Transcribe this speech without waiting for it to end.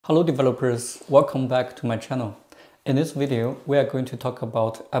Hello developers, welcome back to my channel. In this video, we are going to talk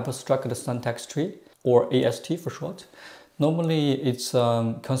about abstract syntax tree, or AST for short. Normally, it's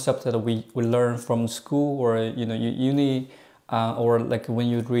a concept that we learn from school or uni, or like when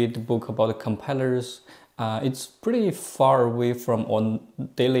you read the book about the compilers. It's pretty far away from our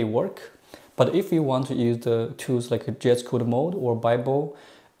daily work. But if you want to use the tools like jscodemod or Bible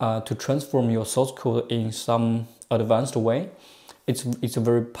to transform your source code in some advanced way, it's a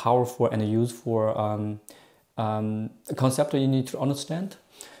very powerful and useful concept that you need to understand.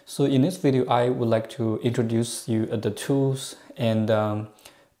 So in this video, I would like to introduce you the tools and the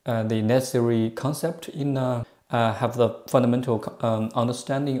necessary concept in have the fundamental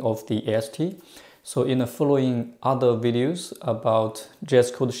understanding of the AST. So in the following other videos about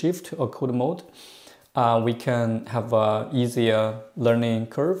jscodeshift or Codemods, we can have a easier learning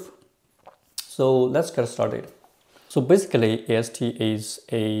curve. So let's get started. So basically, AST is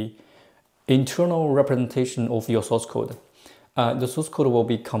an internal representation of your source code. The source code will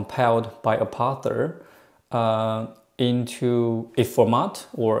be compiled by a parser into a format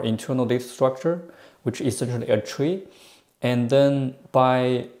or internal data structure, which is essentially a tree. And then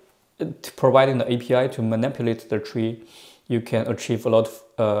by providing the API to manipulate the tree, you can achieve a lot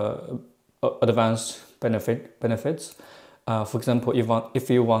of advanced benefits. For example, if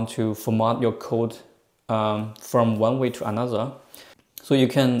you want to format your code from one way to another, so you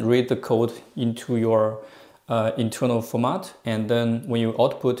can read the code into your internal format, and then when you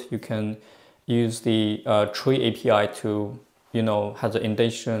output, you can use the tree API to have the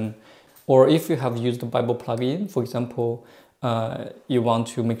indentation. Or if you have used the Bible plugin, for example, you want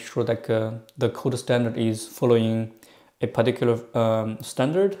to make sure that the code standard is following a particular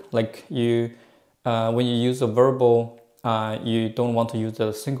standard. Like when you use a variable, you don't want to use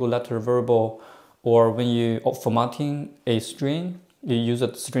a single letter variable. Or when you are formatting a string, you use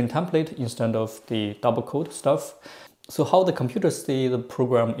a string template instead of the double quote stuff. So how the computer see the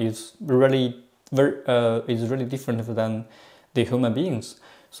program is really different than the human beings.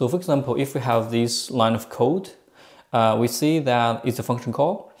 So for example, if we have this line of code, we see that it's a function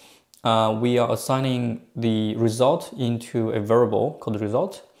call. We are assigning the result into a variable called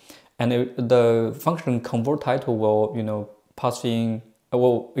result, and the function convert title will pass in.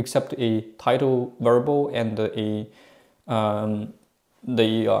 Will accept a title variable and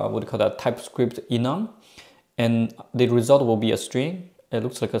TypeScript enum, and the result will be a string. It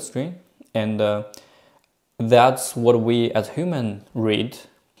looks like a string, and that's what we as human read.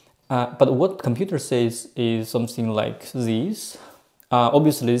 But what computer says is something like this.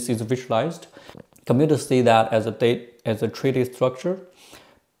 Obviously, this is visualized. Computers see that as a tree data structure,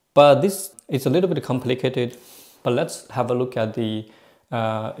 but this is a little bit complicated. But let's have a look at a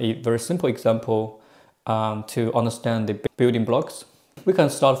very simple example to understand the building blocks. We can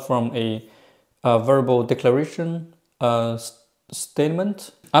start from a variable declaration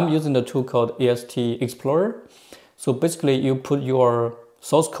statement. I'm using the tool called ASTExplorer. So basically, you put your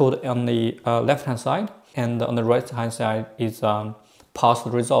source code on the left-hand side, and on the right-hand side is pass the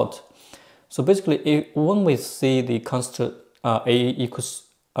result. So basically, when we see the constant a equals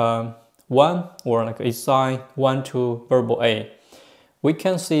 1, or like assign 1 to variable a, we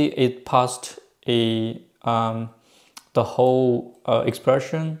can see it passed the whole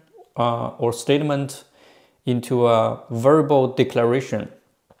expression or statement into a variable declaration.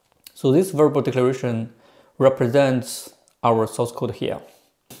 So this variable declaration represents our source code here.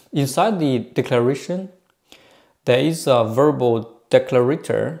 Inside the declaration, there is a variable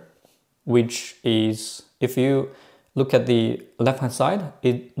declarator, which is, if you look at the left-hand side,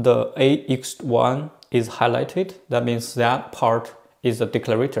 the AX1 is highlighted. That means that part is a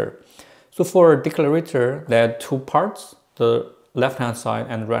declarator. So for a declarator, there are two parts, the left-hand side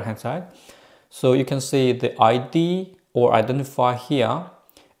and right-hand side. So you can see the ID or identifier here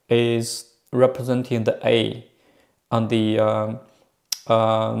is representing the A on the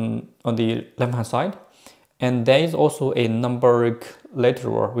left-hand side, and there is also a numeric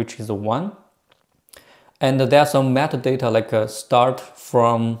letterer, which is a 1. And there are some metadata like start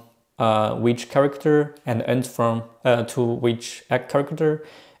from which character and end from to which character,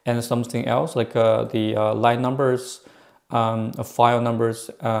 and something else like the line numbers, file numbers,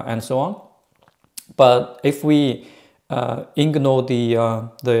 and so on. But if we ignore the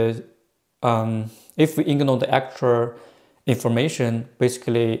actual information,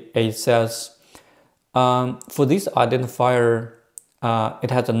 basically it says for this identifier,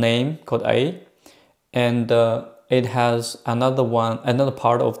 it has a name called A, and it has another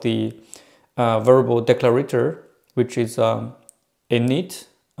part of the variable declarator, which is init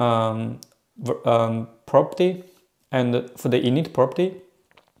property. And for the init property,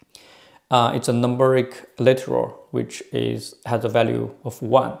 it's a numeric literal, which has a value of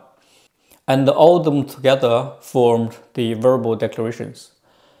 1. And all of them together formed the variable declarations.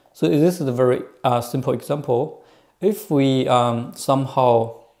 So this is a very simple example. If we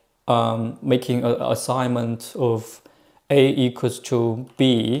somehow making an assignment of a equals to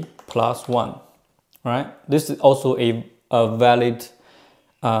b plus 1, right? This is also a valid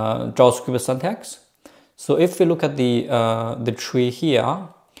JavaScript syntax. So if we look at the tree here,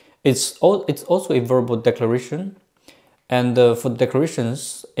 it's also a variable declaration, and for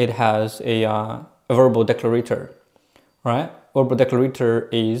declarations it has a variable declarator, right? Variable declarator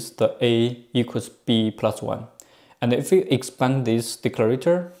is the a equals b plus 1, and if we expand this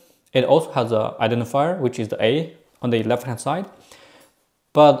declarator, it also has an identifier, which is the a on the left hand side,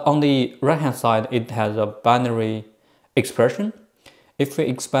 but on the right hand side it has a binary expression. If we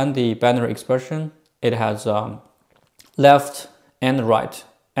expand the binary expression, it has left and right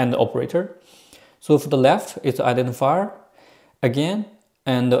and the operator. So for the left, it's the identifier again,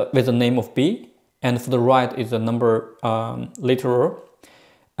 and with the name of b, and for the right is a number literal,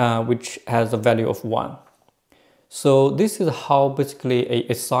 which has a value of 1. So this is how basically a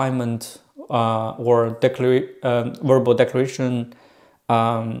assignment or verbal declaration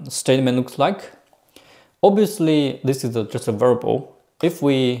statement looks like. Obviously, this is just a variable. If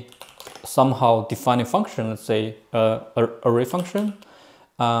we somehow define a function, let's say array function,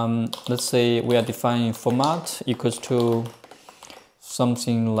 let's say we are defining format equals to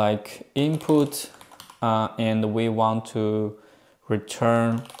something like input, and we want to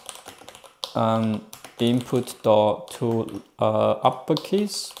return input to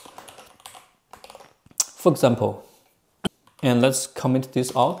uppercase, for example. And let's comment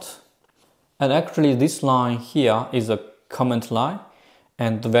this out. And actually this line here is a comment line,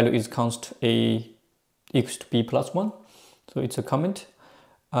 and the value is const a equals to b plus 1. So it's a comment.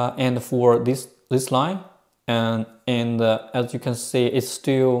 And for this line, and as you can see, it's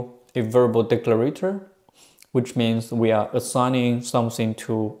still a variable declarator, which means we are assigning something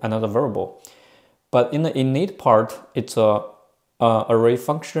to another variable. But in the init part, it's a array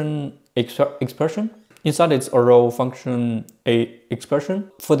function expression. Inside it's arrow function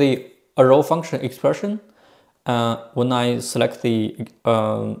expression. For the arrow function expression, when I select the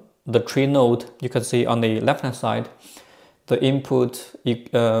tree node, you can see on the left hand side, the input,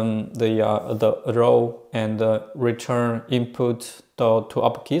 the row, and the return input to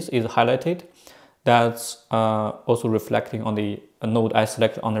uppercase is highlighted. That's also reflecting on the node I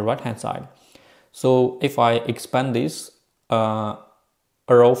select on the right hand side. So if I expand this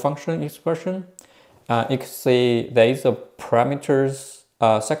arrow function expression, you can see there is a parameters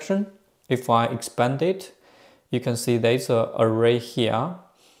section. If I expand it, you can see there is an array here.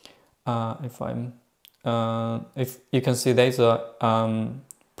 If you can see there is a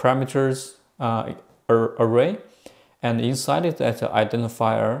parameters array, and inside it there's an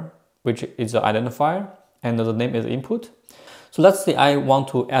identifier, which is an identifier, and the name is input. So let's say I want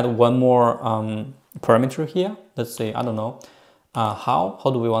to add one more parameter here. Let's say, I don't know, how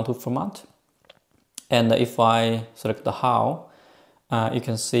do we want to format? And if I select the how, you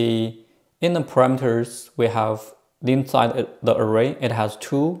can see in the parameters we have inside the array, it has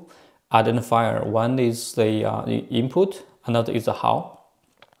two identifier. One is the input, another is the how.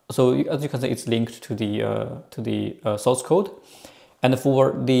 So as you can see, it's linked to the source code. And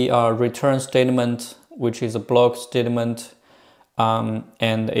for the return statement, which is a block statement,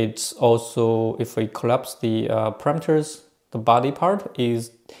 and it's also, if we collapse the parameters, the body part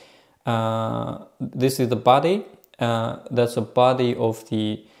is this is the body. That's the body of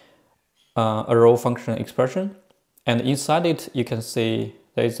the arrow function expression, and inside it you can see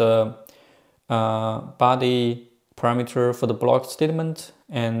there is a body parameter for the block statement,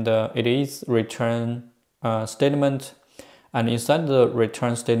 and it is return statement, and inside the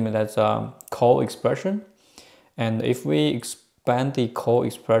return statement that's a call expression. And if we expand the call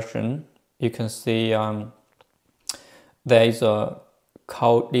expression, you can see there is a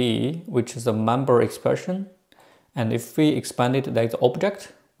call D, which is a member expression, and if we expand it, there is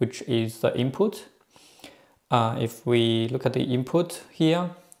object, which is the input. If we look at the input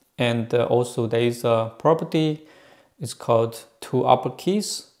here, and also there is a property, it's called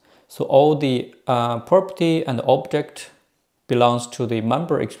toUpperCase. So all the property and object belongs to the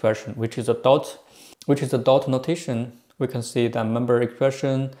member expression, which is a dot notation. We can see that member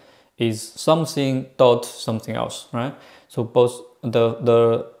expression is something dot something else, right? So both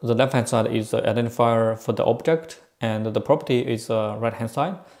the left hand side is the identifier for the object, and the property is right hand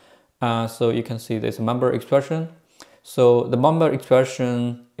side. So you can see there's a member expression. So the member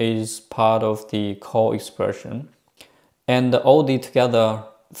expression is part of the call expression, and all the together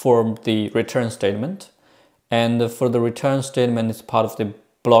form the return statement. And for the return statement, it's part of the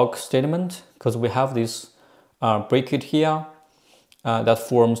block statement, because we have this bracket here that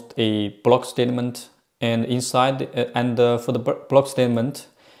forms a block statement. And inside, for the block statement,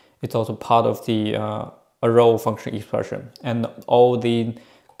 it's also part of the arrow function expression. And all they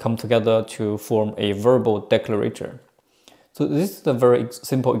come together to form a verbal declarator. So this is a very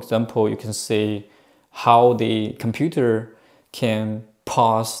simple example. You can see how the computer can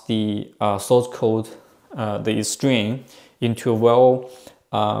pass the source code, the string, into a well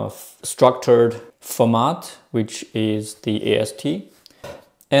structured format, which is the AST.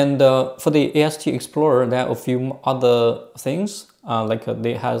 And for the ASTExplorer, there are a few other things, like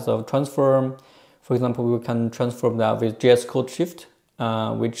it has a transform. For example, we can transform that with jscodeshift,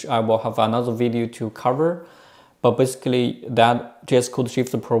 which I will have another video to cover. But basically, that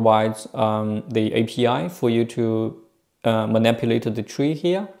jscodeshift provides the API for you to manipulate the tree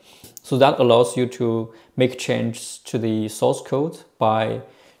here. So that allows you to make changes to the source code by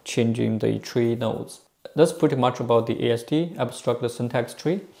changing the tree nodes. That's pretty much about the AST, abstract syntax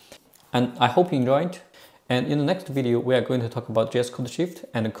tree. And I hope you enjoyed. And in the next video, we are going to talk about jscodeshift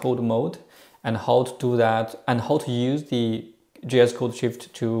and Codemod, and how to do that, and how to use the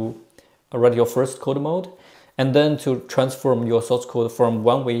jscodeshift to write your first Codemod, and then to transform your source code from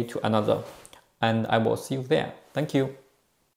one way to another. And I will see you there. Thank you.